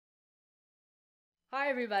Hi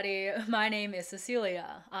everybody, my name is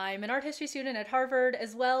Cecilia. I'm an art history student at Harvard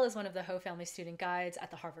as well as one of the Ho family student guides at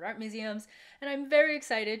the Harvard Art Museums, and I'm very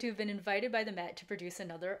excited to have been invited by the Met to produce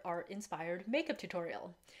another art-inspired makeup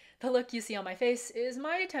tutorial. The look you see on my face is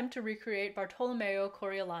my attempt to recreate Bartolomeo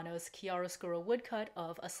Coriolano's Chiaroscuro woodcut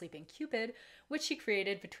of a sleeping cupid, which he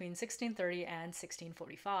created between 1630 and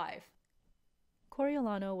 1645.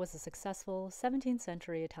 Coriolano was a successful 17th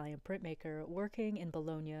century Italian printmaker working in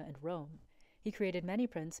Bologna and Rome. He created many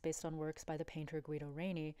prints based on works by the painter Guido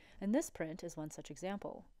Reni, and this print is one such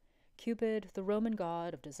example. Cupid, the Roman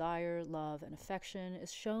god of desire, love, and affection,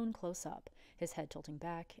 is shown close up, his head tilting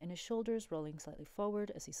back and his shoulders rolling slightly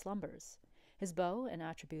forward as he slumbers. His bow, an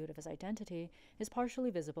attribute of his identity, is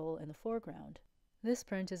partially visible in the foreground. This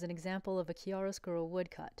print is an example of a chiaroscuro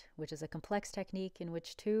woodcut, which is a complex technique in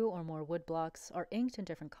which two or more wood blocks are inked in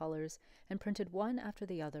different colors and printed one after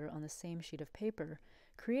the other on the same sheet of paper,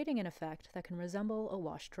 creating an effect that can resemble a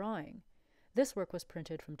wash drawing. This work was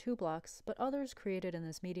printed from 2 blocks, but others created in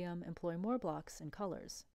this medium employ more blocks and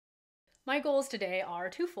colors. My goals today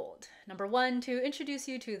are twofold. Number 1, to introduce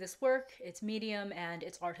you to this work, its medium, and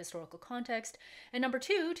its art historical context, and number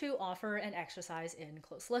 2, to offer an exercise in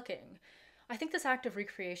close looking. I think this act of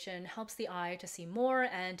recreation helps the eye to see more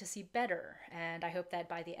and to see better, and I hope that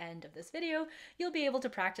by the end of this video, you'll be able to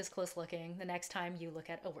practice close looking the next time you look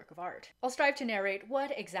at a work of art. I'll strive to narrate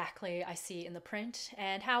what exactly I see in the print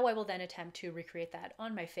and how I will then attempt to recreate that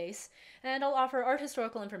on my face, and I'll offer art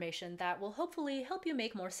historical information that will hopefully help you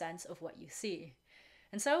make more sense of what you see.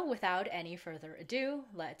 And so, without any further ado,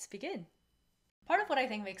 let's begin. Part of what I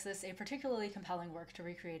think makes this a particularly compelling work to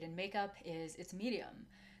recreate in makeup is its medium.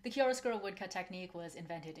 The chiaroscuro woodcut technique was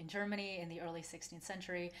invented in Germany in the early 16th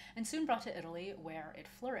century and soon brought to Italy, where it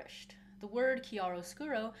flourished. The word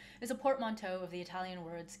chiaroscuro is a portmanteau of the Italian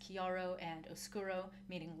words chiaro and oscuro,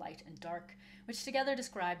 meaning light and dark, which together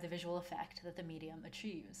describe the visual effect that the medium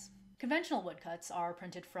achieves. Conventional woodcuts are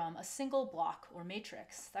printed from a single block or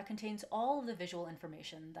matrix that contains all of the visual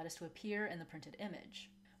information that is to appear in the printed image.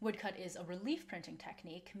 Woodcut is a relief printing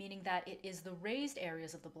technique, meaning that it is the raised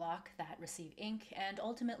areas of the block that receive ink and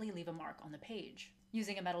ultimately leave a mark on the page.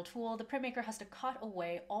 Using a metal tool, the printmaker has to cut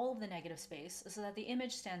away all of the negative space so that the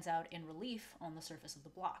image stands out in relief on the surface of the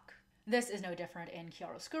block. This is no different in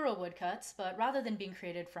chiaroscuro woodcuts, but rather than being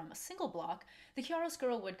created from a single block, the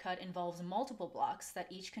chiaroscuro woodcut involves multiple blocks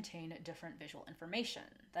that each contain different visual information,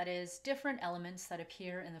 that is, different elements that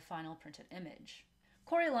appear in the final printed image.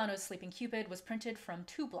 Coriolano's Sleeping Cupid was printed from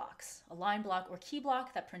 2 blocks, a line block or key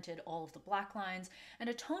block that printed all of the black lines, and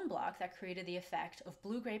a tone block that created the effect of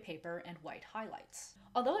blue-gray paper and white highlights.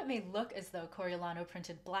 Although it may look as though Coriolano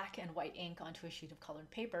printed black and white ink onto a sheet of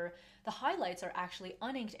colored paper, the highlights are actually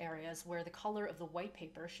uninked areas where the color of the white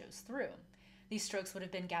paper shows through. These strokes would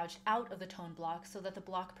have been gouged out of the tone block so that the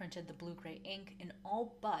block printed the blue-gray ink in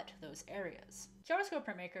all but those areas. Chiaroscuro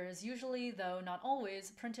printmakers usually, though not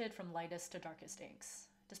always, printed from lightest to darkest inks.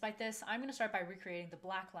 Despite this, I'm going to start by recreating the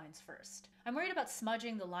black lines first. I'm worried about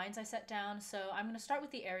smudging the lines I set down, so I'm going to start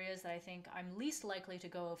with the areas that I think I'm least likely to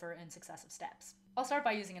go over in successive steps. I'll start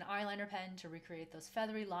by using an eyeliner pen to recreate those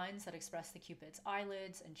feathery lines that express the cupid's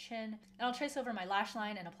eyelids and chin, and I'll trace over my lash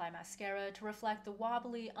line and apply mascara to reflect the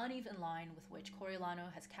wobbly, uneven line with which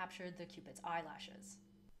Coriolano has captured the cupid's eyelashes.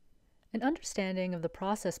 An understanding of the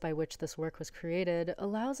process by which this work was created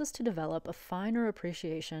allows us to develop a finer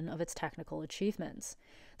appreciation of its technical achievements.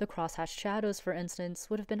 The crosshatched shadows, for instance,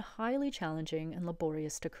 would have been highly challenging and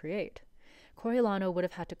laborious to create. Coriolano would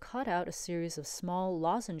have had to cut out a series of small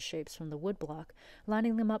lozenge shapes from the woodblock,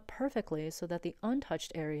 lining them up perfectly so that the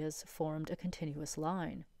untouched areas formed a continuous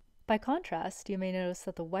line. By contrast, you may notice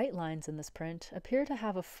that the white lines in this print appear to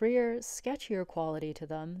have a freer, sketchier quality to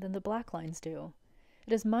them than the black lines do.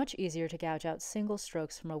 It is much easier to gouge out single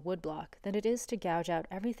strokes from a woodblock than it is to gouge out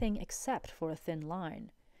everything except for a thin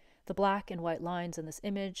line. The black and white lines in this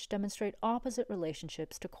image demonstrate opposite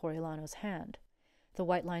relationships to Coriolano's hand. The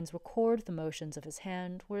white lines record the motions of his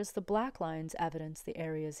hand, whereas the black lines evidence the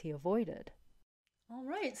areas he avoided.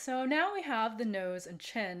 Alright, so now we have the nose and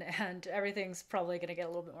chin, and everything's probably going to get a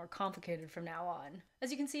little bit more complicated from now on. As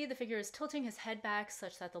you can see, the figure is tilting his head back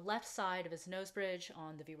such that the left side of his nose bridge,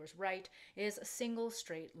 on the viewer's right, is a single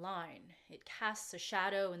straight line. It casts a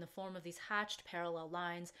shadow in the form of these hatched parallel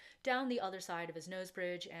lines down the other side of his nose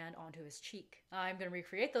bridge and onto his cheek. I'm going to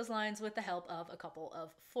recreate those lines with the help of a couple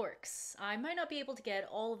of forks. I might not be able to get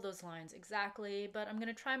all of those lines exactly, but I'm going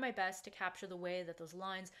to try my best to capture the way that those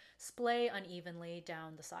lines splay unevenly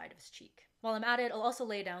down the side of his cheek. While I'm at it, I'll also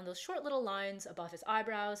lay down those short little lines above his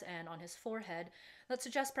eyebrows and on his forehead that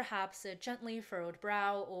suggest perhaps a gently furrowed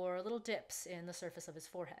brow or little dips in the surface of his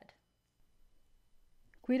forehead.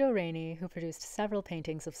 Guido Reni, who produced several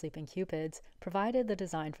paintings of sleeping cupids, provided the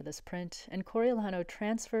design for this print, and Coriolano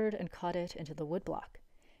transferred and cut it into the woodblock.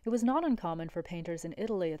 It was not uncommon for painters in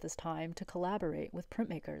Italy at this time to collaborate with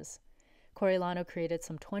printmakers. Coriolano created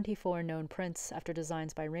some 24 known prints after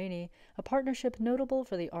designs by Reni, a partnership notable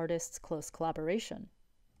for the artist's close collaboration.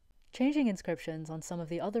 Changing inscriptions on some of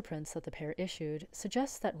the other prints that the pair issued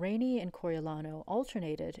suggests that Reni and Coriolano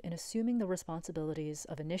alternated in assuming the responsibilities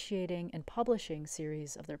of initiating and publishing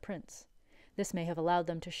series of their prints. This may have allowed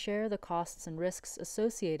them to share the costs and risks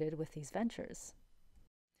associated with these ventures.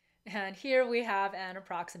 And here we have an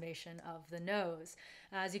approximation of the nose.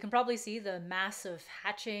 As you can probably see, the massive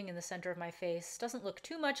hatching in the center of my face doesn't look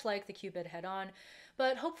too much like the cupid head-on,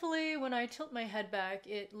 but hopefully when I tilt my head back,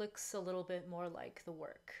 it looks a little bit more like the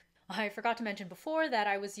work. I forgot to mention before that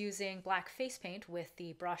I was using black face paint with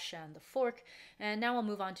the brush and the fork, and now I'll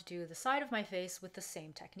move on to do the side of my face with the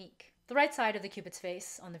same technique. The right side of the cupid's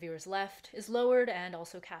face, on the viewer's left, is lowered and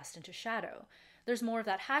also cast into shadow. There's more of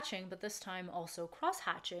that hatching, but this time also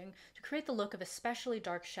cross-hatching to create the look of especially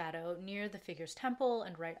dark shadow near the figure's temple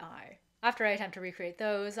and right eye. After I attempt to recreate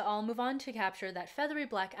those, I'll move on to capture that feathery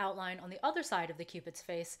black outline on the other side of the cupid's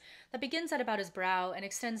face that begins at about his brow and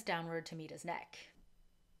extends downward to meet his neck.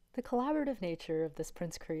 The collaborative nature of this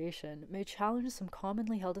print's creation may challenge some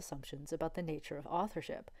commonly held assumptions about the nature of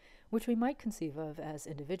authorship, which we might conceive of as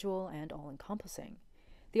individual and all-encompassing.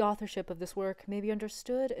 The authorship of this work may be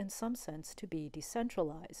understood in some sense to be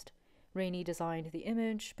decentralized. Reni designed the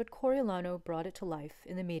image, but Coriolano brought it to life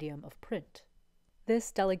in the medium of print.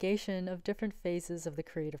 This delegation of different phases of the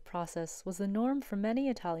creative process was the norm for many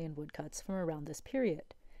Italian woodcuts from around this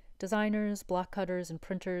period. Designers, block cutters, and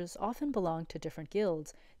printers often belonged to different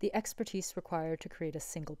guilds, the expertise required to create a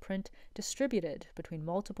single print distributed between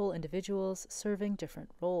multiple individuals serving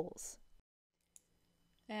different roles.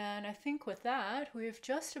 And I think with that, we've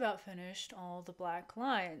just about finished all the black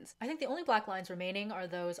lines. I think the only black lines remaining are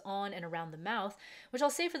those on and around the mouth, which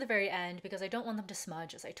I'll save for the very end because I don't want them to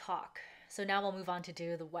smudge as I talk. So now I'll move on to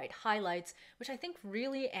do the white highlights, which I think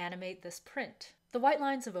really animate this print. The white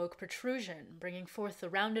lines evoke protrusion, bringing forth the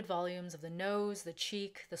rounded volumes of the nose, the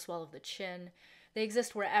cheek, the swell of the chin. They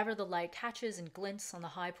exist wherever the light catches and glints on the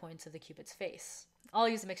high points of the cupid's face. I'll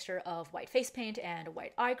use a mixture of white face paint and a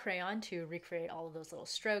white eye crayon to recreate all of those little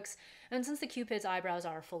strokes, and since the cupid's eyebrows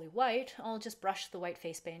are fully white, I'll just brush the white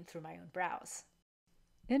face paint through my own brows.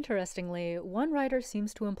 Interestingly, one writer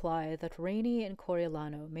seems to imply that Reni and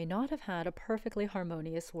Coriolano may not have had a perfectly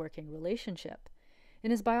harmonious working relationship. In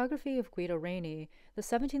his biography of Guido Reni, the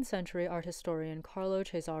 17th-century art historian Carlo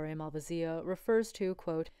Cesare Malvasia refers to,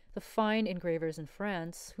 quote, the fine engravers in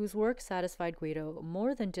France, whose work satisfied Guido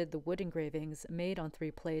more than did the wood engravings made on 3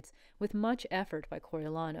 plates with much effort by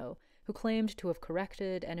Coriolano, who claimed to have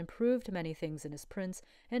corrected and improved many things in his prints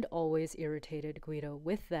and always irritated Guido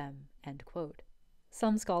with them, end quote.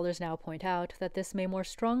 Some scholars now point out that this may more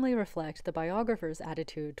strongly reflect the biographer's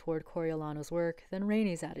attitude toward Coriolano's work than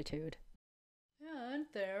Reni's attitude. And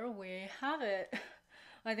there we have it.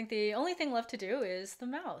 I think the only thing left to do is the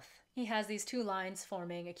mouth. He has these 2 lines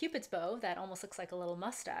forming a cupid's bow that almost looks like a little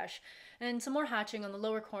mustache, and some more hatching on the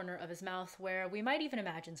lower corner of his mouth where we might even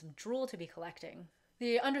imagine some drool to be collecting.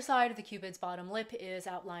 The underside of the cupid's bottom lip is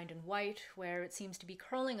outlined in white, where it seems to be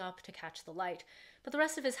curling up to catch the light, but the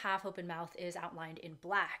rest of his half-open mouth is outlined in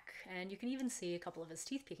black, and you can even see a couple of his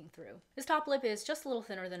teeth peeking through. His top lip is just a little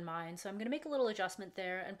thinner than mine, so I'm going to make a little adjustment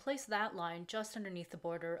there and place that line just underneath the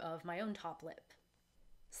border of my own top lip.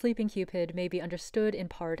 Sleeping Cupid may be understood in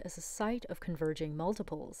part as a site of converging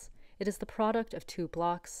multiples. It is the product of 2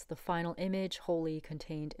 blocks, the final image wholly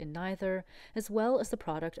contained in neither, as well as the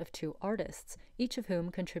product of 2 artists, each of whom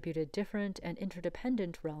contributed different and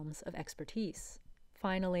interdependent realms of expertise.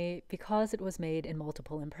 Finally, because it was made in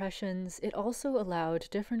multiple impressions, it also allowed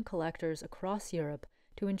different collectors across Europe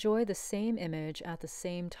to enjoy the same image at the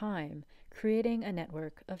same time, creating a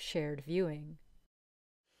network of shared viewing.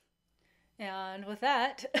 And with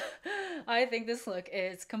that, I think this look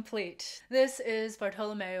is complete. This is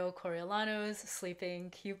Bartolomeo Coriolano's Sleeping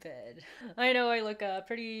Cupid. I know I look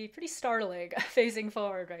pretty startling facing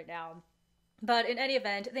forward right now. But in any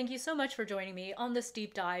event, thank you so much for joining me on this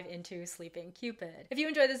deep dive into Sleeping Cupid. If you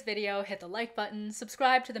enjoyed this video, hit the like button,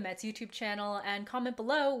 subscribe to the Met's YouTube channel, and comment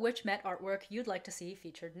below which Met artwork you'd like to see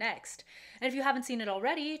featured next. And if you haven't seen it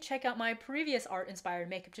already, check out my previous art-inspired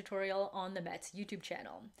makeup tutorial on the Met's YouTube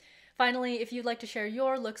channel. Finally, if you'd like to share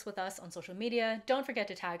your looks with us on social media, don't forget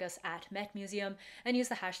to tag us at Met Museum and use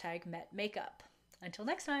the hashtag #MetMakeup. Until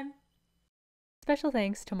next time! Special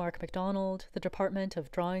thanks to Mark MacDonald, the Department of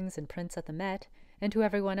Drawings and Prints at the Met, and to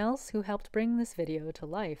everyone else who helped bring this video to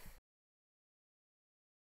life.